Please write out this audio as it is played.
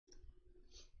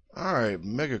Alright,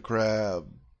 Mega Crab,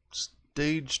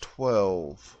 stage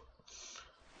 12.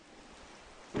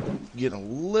 Getting a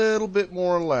little bit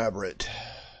more elaborate.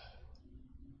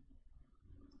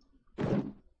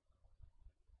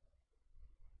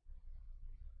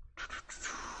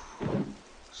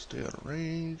 Stay out of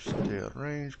range, stay out of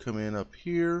range, come in up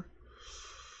here.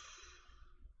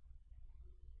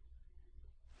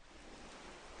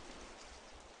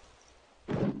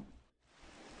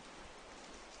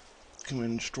 Come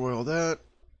in and destroy all that.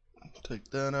 Take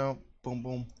that out. Boom,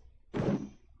 boom.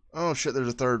 Oh shit, there's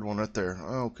a third one right there.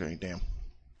 Okay, damn.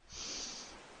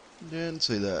 Didn't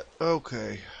see that.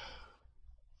 Okay.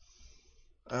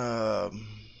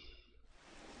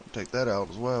 Take that out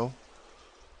as well.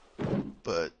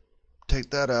 But take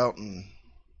that out and,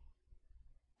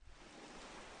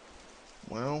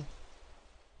 well,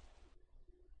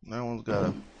 that one's got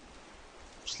a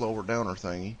slower downer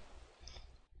thingy.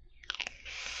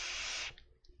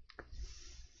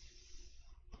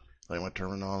 Like my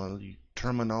terminology.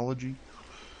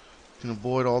 Can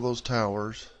avoid all those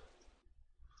towers.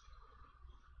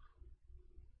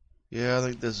 Yeah, I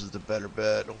think this is the better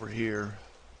bet over here.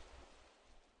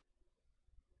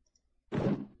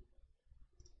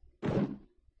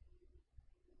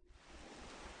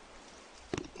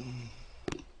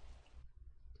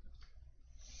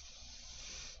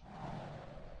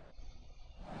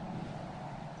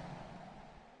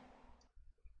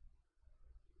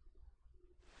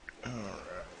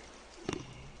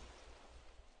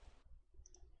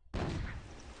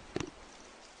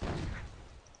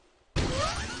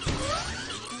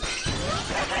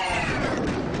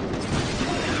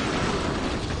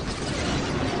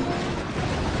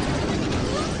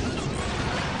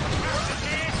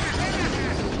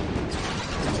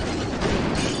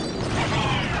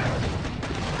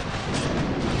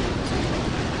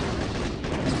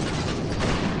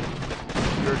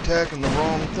 You're attacking the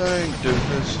wrong thing,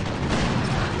 doofus.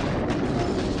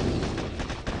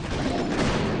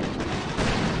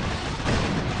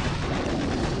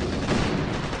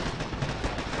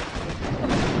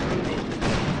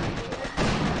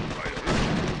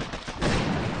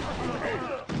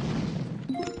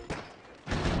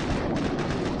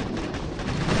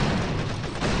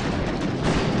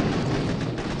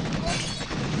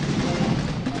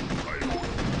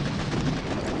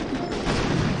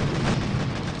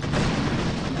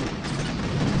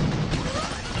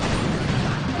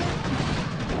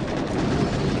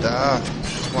 That's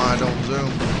why I don't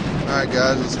zoom. Alright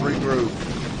guys, let's regroup.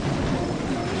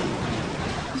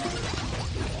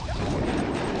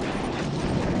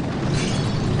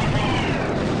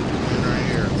 And right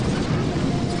here.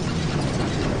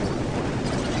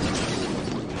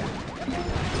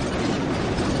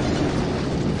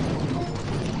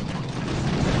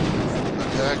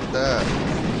 Attack that.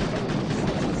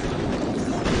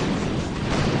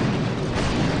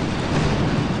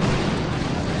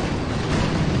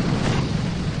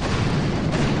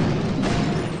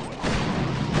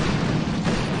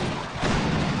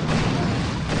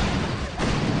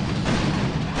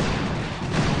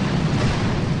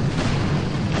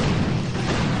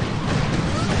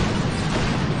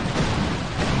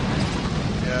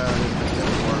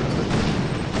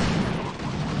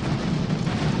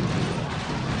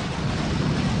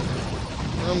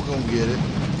 I'm gonna get it.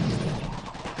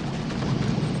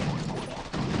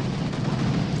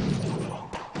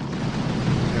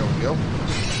 There we go.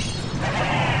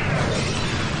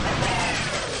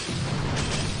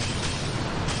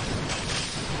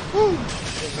 Woo!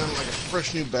 It sounds like a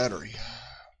fresh new battery.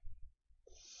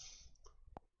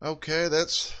 Okay,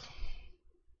 that's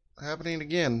happening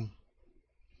again.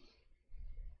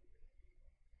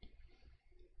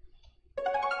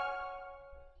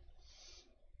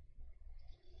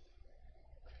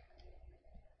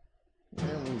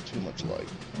 Yeah, a little too much light.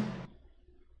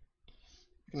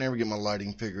 I can never get my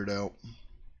lighting figured out.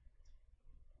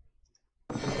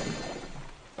 Am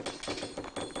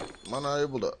I not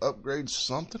able to upgrade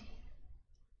something?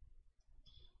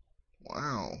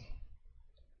 Wow.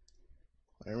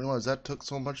 I didn't realize that took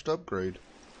so much to upgrade.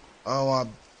 Oh, I've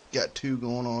got two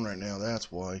going on right now,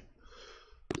 that's why.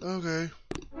 Okay.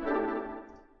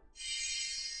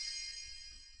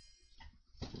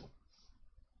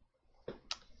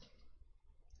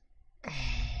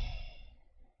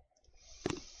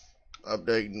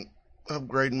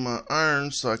 Upgrading my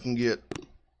iron so I can get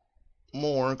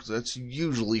more, because that's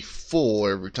usually full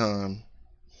every time.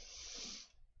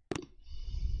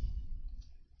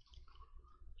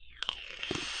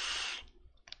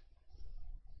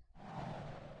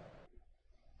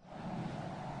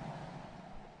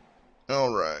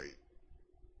 Alright.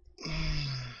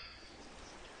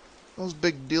 Those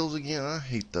big deals again, I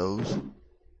hate those.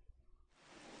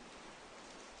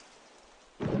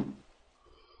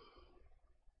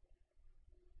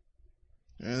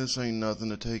 Yeah, this ain't nothing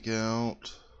to take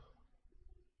out.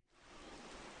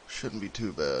 Shouldn't be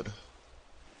too bad.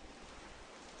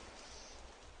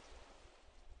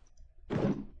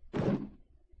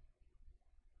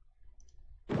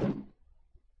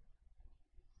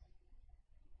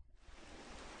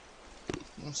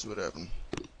 Let's see what happened.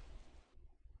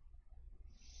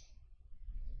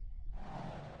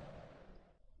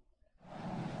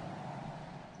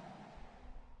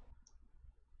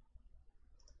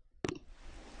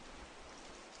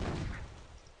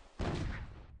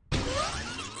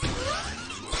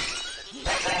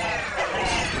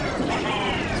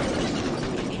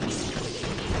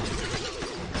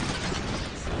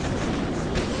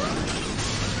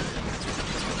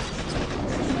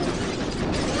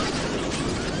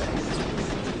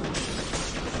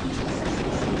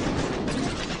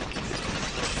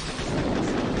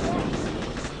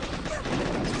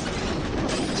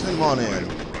 Come on in.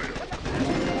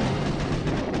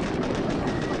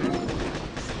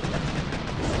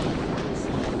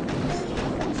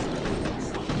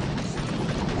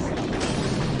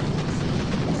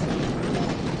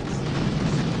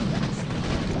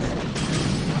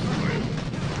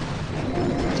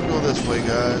 Let's go this way,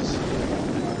 guys.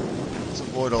 Let's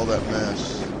avoid all that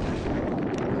mess.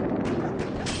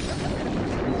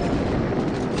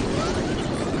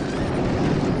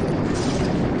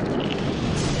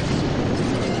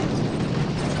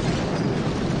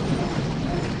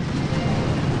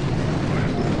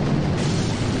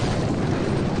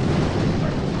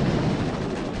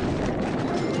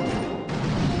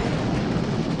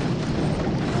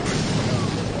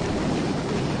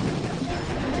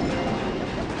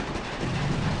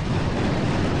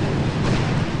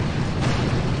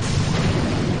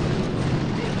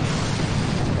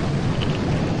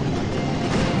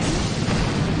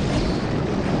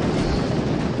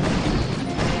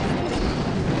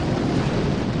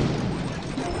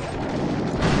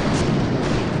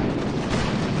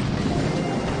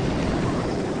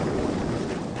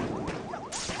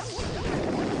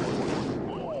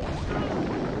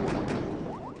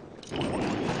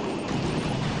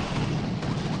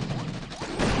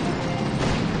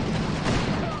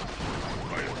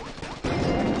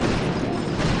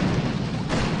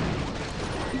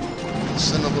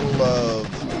 Send a little love.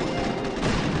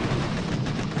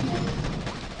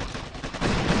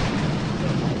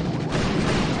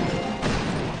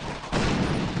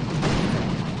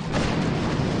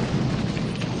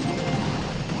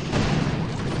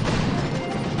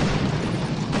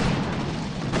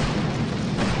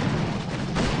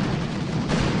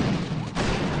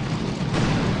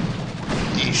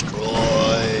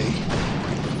 Destroy.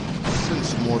 Send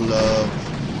some more love.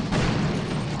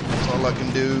 That's all I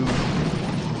can do.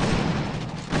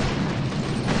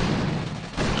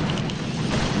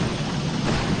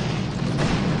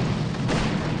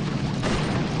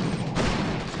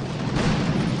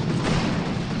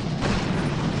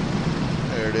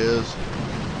 There it is.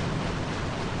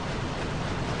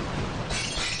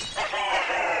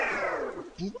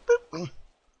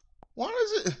 Why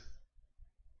is it?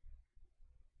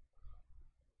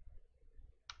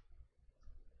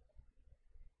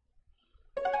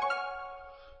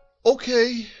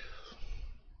 Okay.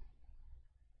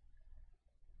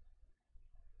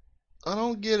 I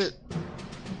don't get it.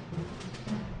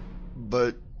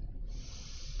 But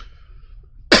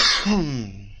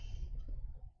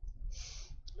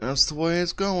that's the way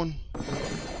it's going.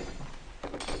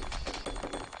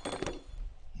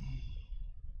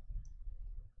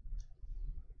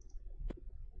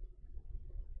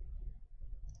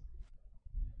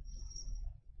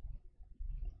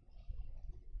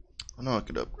 I know I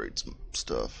could upgrade some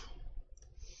stuff.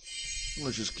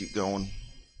 Let's just keep going.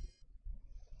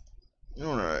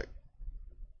 Alright.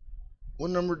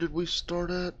 What number did we start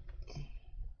at?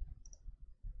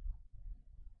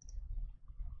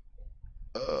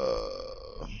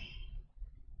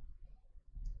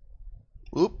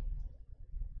 Whoop.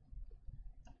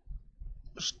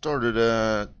 Started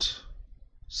at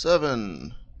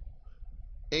 7,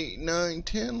 8, 9,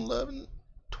 10, 11,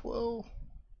 12.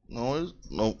 No,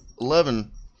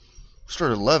 11.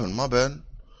 Started 11, my bad.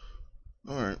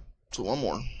 Alright, so one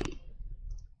more.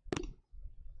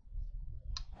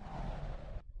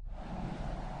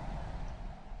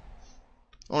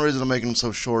 The only reason I'm making them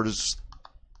so short is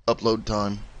upload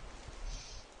time.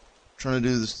 Trying to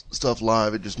do this stuff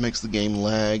live, it just makes the game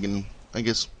lag, and I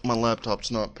guess my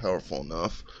laptop's not powerful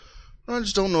enough. I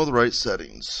just don't know the right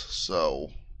settings,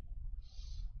 so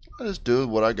I just do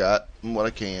what I got and what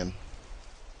I can.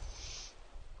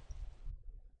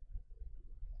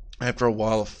 After a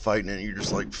while of fighting it, you're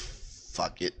just like,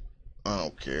 fuck it. I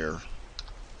don't care.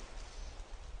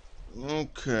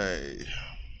 Okay.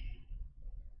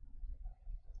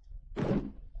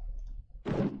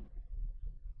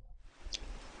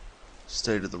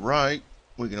 Stay to the right.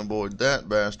 We can avoid that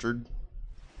bastard.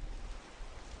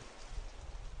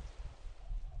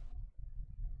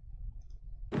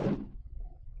 I'm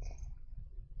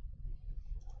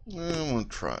gonna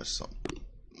try something.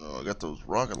 Oh, I got those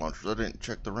rocket launchers. I didn't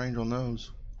check the range on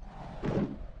those.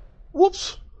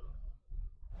 Whoops!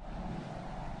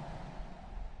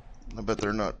 I bet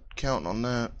they're not counting on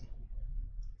that.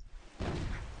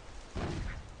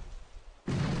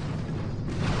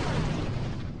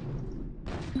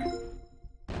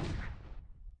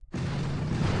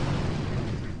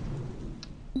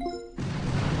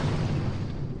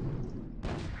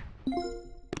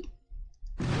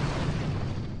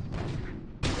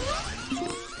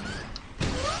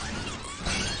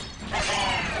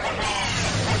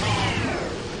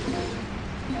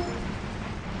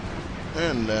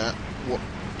 And that worked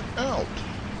out.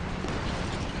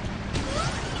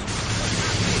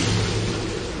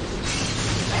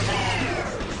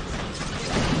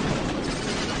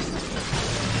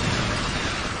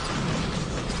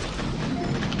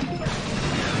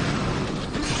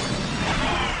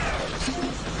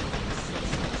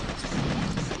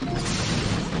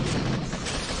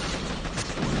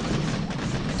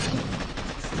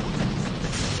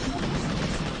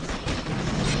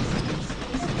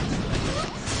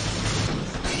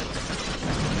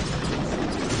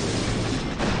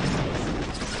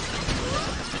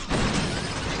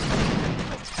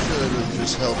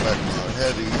 Just held back my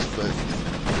heavies, but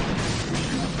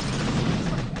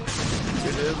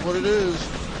it is what it is.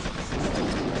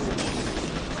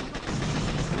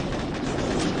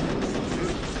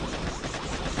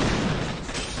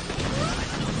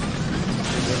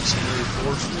 And then some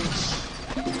reinforcements.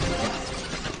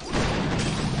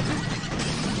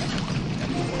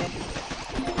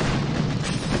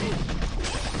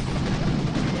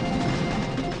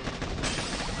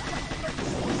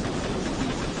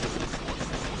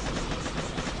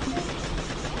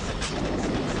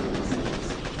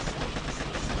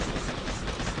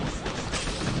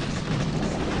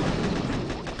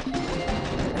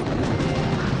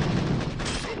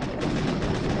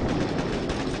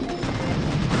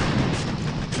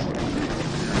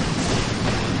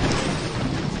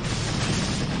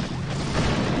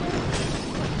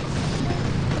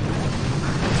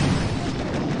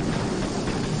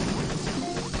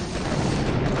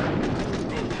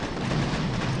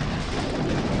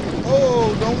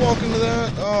 Don't walk into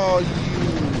that. Oh, you.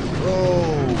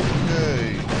 Oh,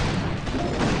 okay.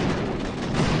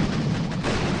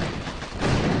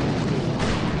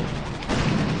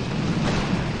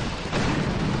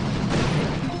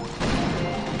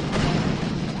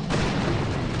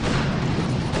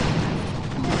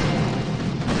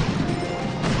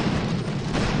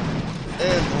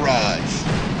 And barrage.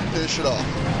 Finish it off.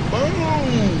 Boom.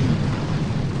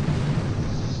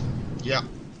 Yeah.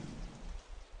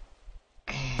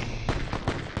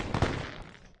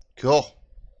 Cool.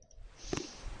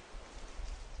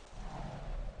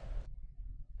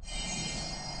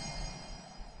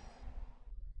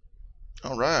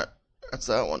 All right. That's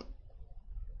that one.